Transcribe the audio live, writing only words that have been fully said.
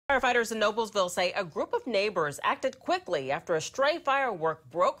Firefighters in Noblesville say a group of neighbors acted quickly after a stray firework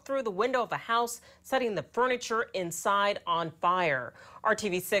broke through the window of a house, setting the furniture inside on fire.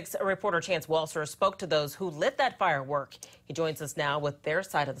 RTV6 reporter Chance Walser spoke to those who lit that firework. He joins us now with their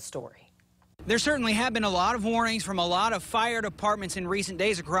side of the story. There certainly have been a lot of warnings from a lot of fire departments in recent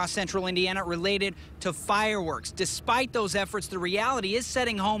days across central Indiana related to fireworks. Despite those efforts, the reality is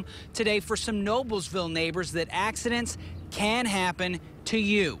setting home today for some Noblesville neighbors that accidents can happen to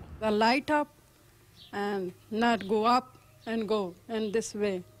you. The light up and not go up and go in this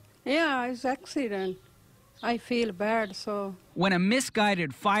way. Yeah, it's accident. I feel bad, so. When a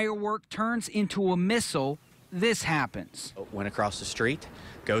misguided firework turns into a missile, this happens. Went across the street,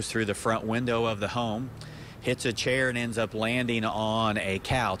 goes through the front window of the home, hits a chair and ends up landing on a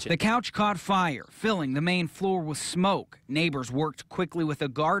couch. The couch caught fire, filling the main floor with smoke. Neighbors worked quickly with a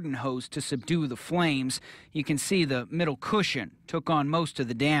garden hose to subdue the flames. You can see the middle cushion took on most of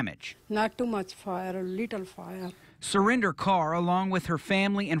the damage. Not too much fire, a little fire. Surrender Carr, along with her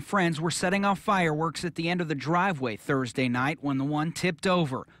family and friends, were setting off fireworks at the end of the driveway Thursday night when the one tipped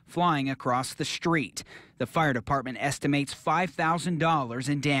over, flying across the street. The fire department estimates $5,000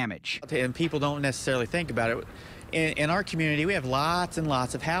 in damage. And people don't necessarily think about it. In our community, we have lots and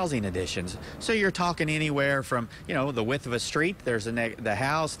lots of housing additions. So you're talking anywhere from, the width of a street. There's the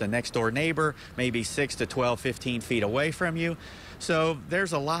house, the next door neighbor, maybe 6 to 12, 15 feet away from you. So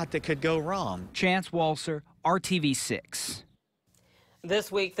there's a lot that could go wrong. Chance Walser, RTV6.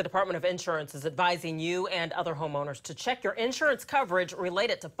 This week, the Department of Insurance is advising you and other homeowners to check your insurance coverage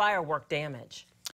related to firework damage.